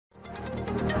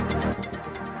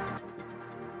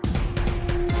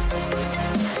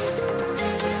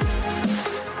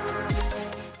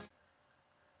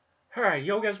Alright,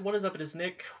 yo guys, what is up? It is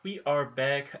Nick. We are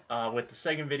back with the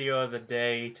second video of the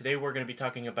day. Today we're going to be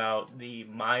talking about the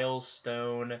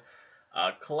milestone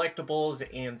collectibles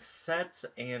and sets,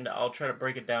 and I'll try to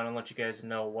break it down and let you guys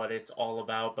know what it's all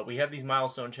about. But we have these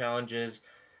milestone challenges.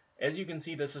 As you can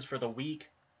see, this is for the week.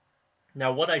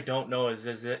 Now, what I don't know is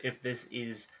if this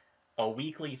is a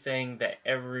weekly thing that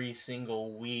every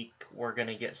single week we're going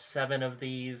to get 7 of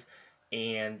these,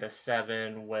 and the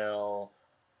 7 will...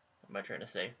 What am I trying to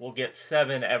say? We'll get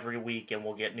 7 every week, and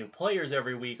we'll get new players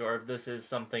every week, or if this is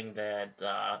something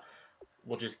that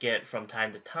we'll just get from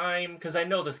time to time. Because I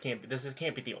know this can't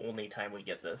be the only time we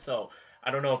get this. So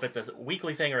I don't know if it's a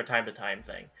weekly thing or a time to time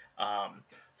thing.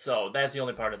 So that's the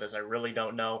only part of this I really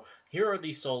don't know. Here are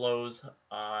the solos,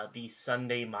 the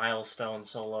Sunday milestone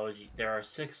solos. There are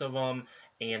 6 of them,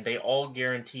 and they all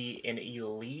guarantee an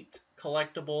elite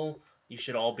collectible. You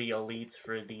should all be elites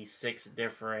for the 6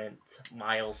 different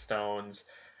milestones.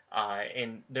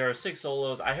 And there are 6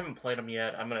 solos. I haven't played them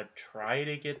yet. I'm going to try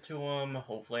to get to them.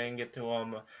 Hopefully I can get to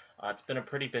them. It's been a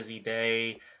pretty busy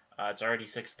day. It's already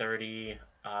 6:30.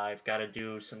 I've got to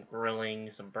do some grilling,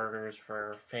 some burgers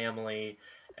for family,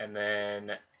 and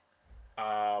then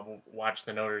watch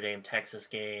the Notre Dame-Texas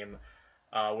game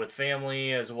with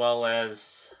family, as well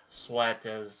as sweat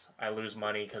as I lose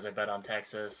money because I bet on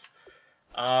Texas.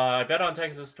 I bet on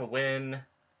Texas to win,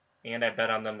 and I bet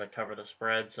on them to cover the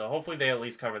spread. So hopefully they at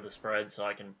least cover the spread so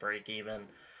I can break even.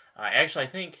 Actually, I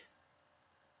think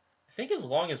as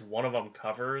long as one of them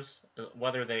covers,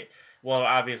 whether they... Well,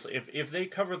 obviously, if they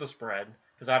cover the spread,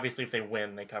 because obviously if they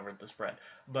win, they covered the spread.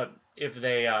 But if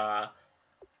they...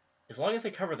 as long as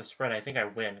they cover the spread, I think I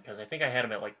win, because I think I had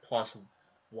them at like plus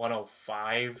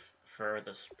 105 for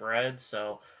the spread,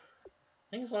 so...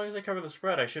 I think as long as I cover the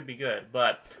spread, I should be good.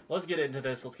 But let's get into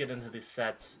this. Let's get into these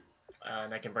sets,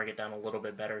 and I can break it down a little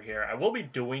bit better here. I will be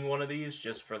doing one of these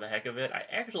just for the heck of it. I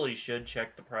actually should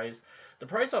check the price. The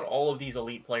price on all of these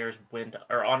elite players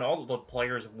on all the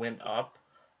players went up.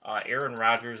 Aaron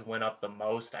Rodgers went up the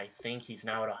most. I think he's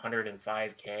now at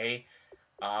 105K.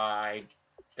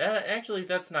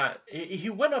 That's not. He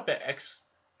went up at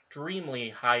extremely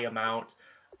high amount.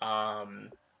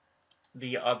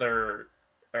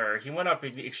 He went up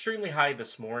extremely high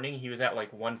this morning. He was at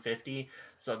like 150,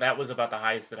 so that was about the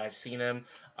highest that I've seen him.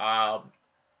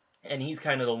 And he's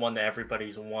kind of the one that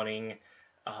everybody's wanting.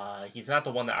 He's not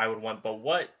the one that I would want, but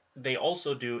what they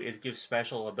also do is give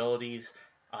special abilities.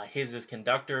 His is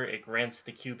Conductor. It grants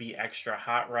the QB extra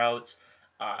hot routes.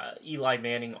 Eli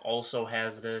Manning also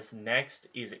has this. Next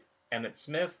is Emmitt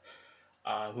Smith,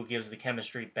 who gives the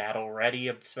Chemistry Battle Ready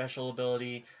a special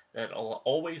ability that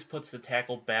always puts the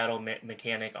tackle battle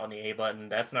mechanic on the A button.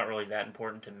 That's not really that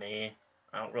important to me.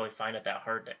 I don't really find it that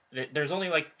hard to... There's only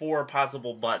like 4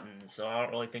 possible buttons, so I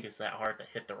don't really think it's that hard to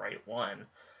hit the right one.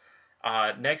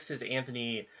 Next is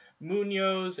Anthony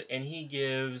Munoz, and he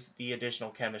gives the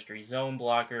additional chemistry zone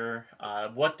blocker.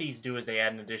 What these do is they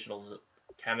add an additional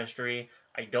chemistry.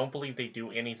 I don't believe they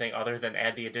do anything other than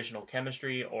add the additional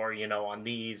chemistry, or, you know, on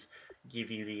these, give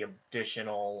you the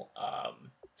additional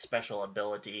special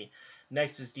ability.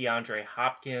 Next is DeAndre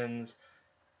Hopkins.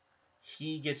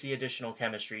 He gets the additional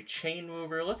chemistry chain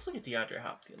mover. Let's look at DeAndre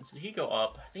Hopkins. Did he go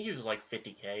up? I think he was like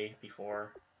 50K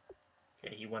before.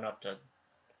 Okay, he went up to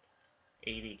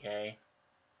 80K.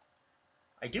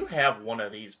 I do have one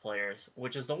of these players,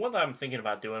 which is the one that I'm thinking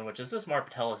about doing, which is this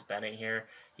Martellus Bennett here.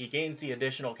 He gains the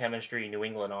additional chemistry New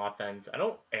England offense. I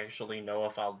don't actually know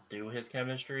if I'll do his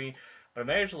chemistry, but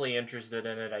I'm actually interested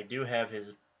in it. I do have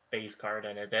his base card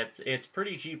in it. It's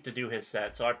pretty cheap to do his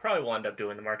set, so I probably will end up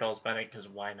doing the Martellus Bennett, because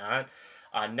why not?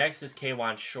 Next is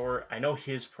K'Wan Short. I know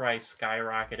his price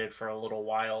skyrocketed for a little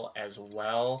while as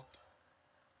well,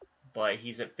 but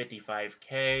he's at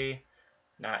 55K.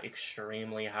 Not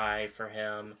extremely high for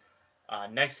him.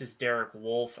 Next is Derek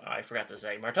Wolfe. I forgot to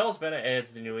say, Martellus Bennett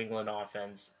adds the New England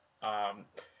offense.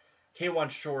 K'Wan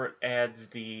Short adds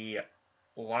the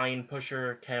line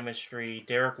pusher chemistry.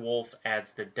 Derek Wolfe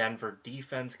adds the Denver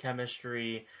defense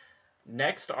chemistry.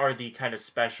 Next are the kind of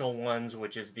special ones,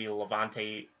 which is the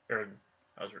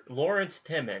Lawrence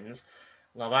Timmons.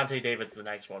 Levante David's the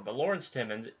next one, but Lawrence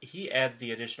Timmons, he adds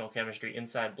the additional chemistry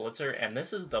inside blitzer, and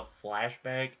this is the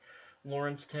flashback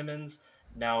Lawrence Timmons.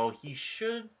 Now, he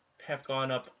should have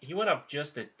gone up. He went up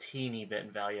just a teeny bit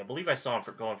in value. I believe I saw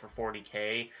him going for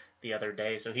 40K the other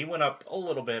day, so he went up a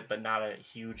little bit, but not a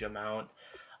huge amount.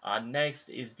 Next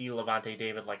is the Levante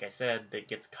David, like I said, that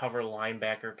gets cover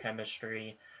linebacker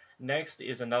chemistry. Next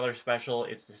is another special.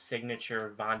 It's the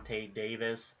signature Vontae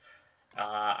Davis.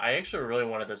 I actually really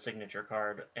wanted the signature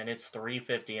card, and it's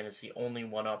 $350, and it's the only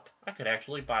one up. I could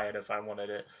actually buy it if I wanted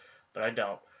it, but I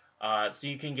don't. So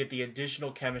you can get the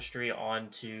additional chemistry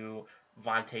onto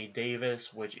Vontae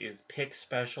Davis, which is pick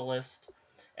specialist.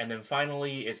 And then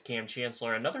finally is Cam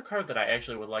Chancellor, another card that I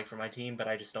actually would like for my team, but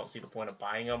I just don't see the point of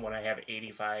buying them when I have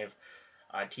 85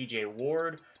 TJ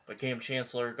Ward. But Cam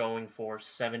Chancellor going for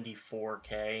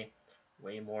 74K,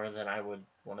 way more than I would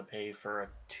want to pay for a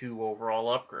 2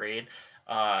 overall upgrade.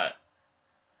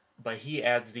 But he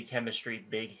adds the chemistry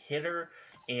big hitter.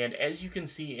 And as you can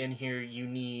see in here, you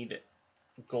need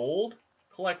gold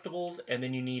collectibles, and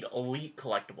then you need elite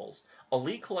collectibles.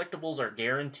 Elite collectibles are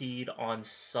guaranteed on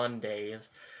Sundays,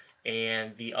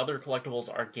 and the other collectibles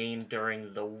are gained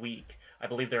during the week. I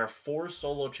believe there are 4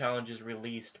 solo challenges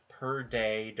released per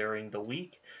day during the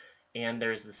week, and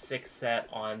there's the 6th set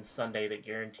on Sunday that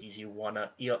guarantees you one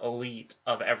elite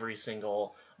of every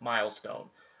single milestone.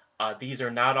 These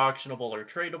are not auctionable or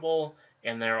tradable,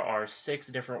 and there are 6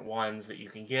 different ones that you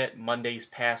can get. Monday's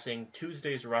passing,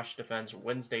 Tuesday's rush defense,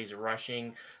 Wednesday's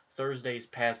rushing, Thursday's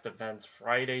pass defense,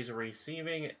 Friday's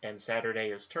receiving, and Saturday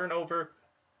is turnover.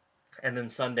 And then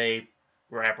Sunday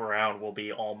wraparound will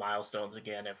be all milestones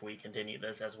again if we continue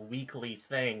this as a weekly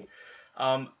thing.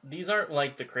 These aren't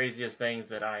like the craziest things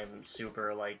that I'm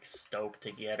super like stoked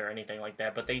to get or anything like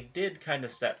that, but they did kind of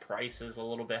set prices a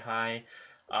little bit high.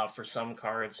 For some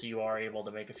cards, so you are able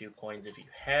to make a few coins if you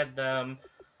had them.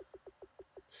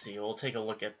 Let's see, we'll take a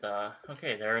look at the...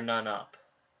 Okay, there are none up.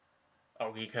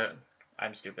 Oh,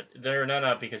 I'm stupid. There are none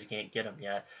up because you can't get them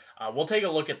yet. We'll take a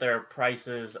look at their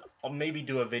prices. I'll maybe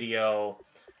do a video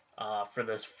for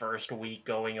this first week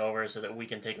going over so that we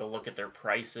can take a look at their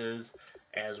prices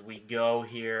as we go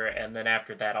here. And then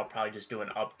after that, I'll probably just do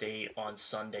an update on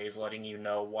Sundays letting you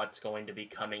know what's going to be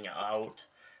coming out.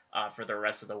 For the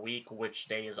rest of the week, which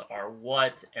days are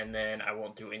what, and then I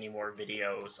won't do any more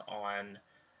videos on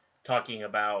talking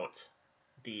about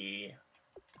the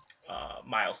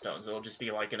milestones. It'll just be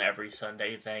like an every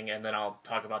Sunday thing, and then I'll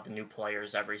talk about the new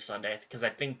players every Sunday, because I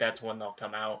think that's when they'll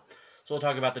come out. So we'll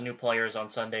talk about the new players on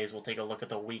Sundays, we'll take a look at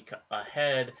the week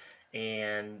ahead,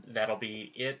 and that'll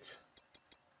be it.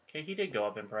 Okay, he did go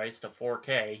up in price to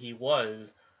 4K. He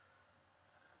was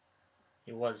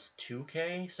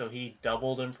 2K, so he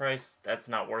doubled in price. That's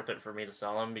not worth it for me to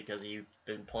sell him because he's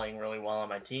been playing really well on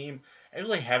my team. I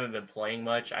usually haven't been playing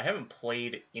much. I haven't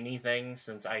played anything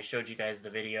since I showed you guys the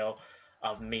video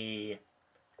of me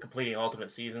completing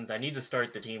Ultimate Seasons. I need to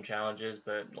start the team challenges,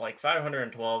 but like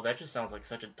 512, that just sounds like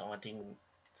such a daunting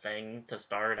thing to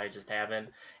start. I just haven't.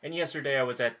 And yesterday I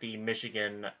was at the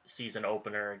Michigan season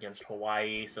opener against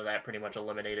Hawaii, so that pretty much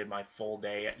eliminated my full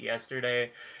day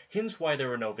yesterday. Hence why there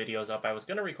were no videos up. I was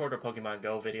going to record a Pokemon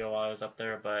Go video while I was up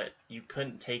there, but you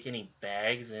couldn't take any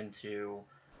bags into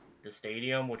the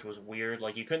stadium, which was weird.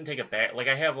 Like, you couldn't take a bag. Like,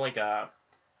 I have like a...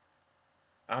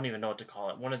 I don't even know what to call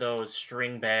it. One of those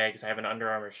string bags. I have an Under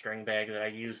Armour string bag that I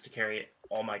use to carry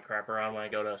all my crap around when I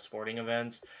go to sporting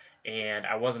events. And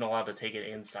I wasn't allowed to take it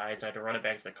inside, so I had to run it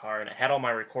back to the car, and it had all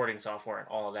my recording software and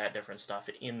all of that different stuff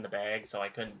in the bag, so I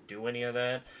couldn't do any of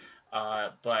that.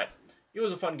 But it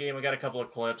was a fun game. I got a couple of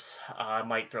clips. I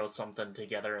might throw something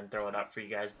together and throw it up for you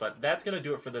guys, but that's going to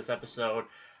do it for this episode.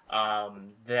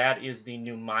 That is the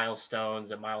new milestones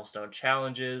and milestone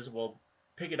challenges. We'll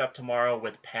pick it up tomorrow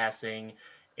with passing,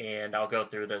 and I'll go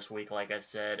through this week, like I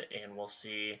said, and we'll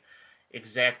see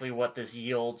exactly what this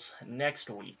yields next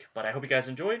week. But I hope you guys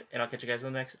enjoyed, and I'll catch you guys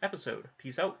in the next episode.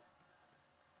 Peace out.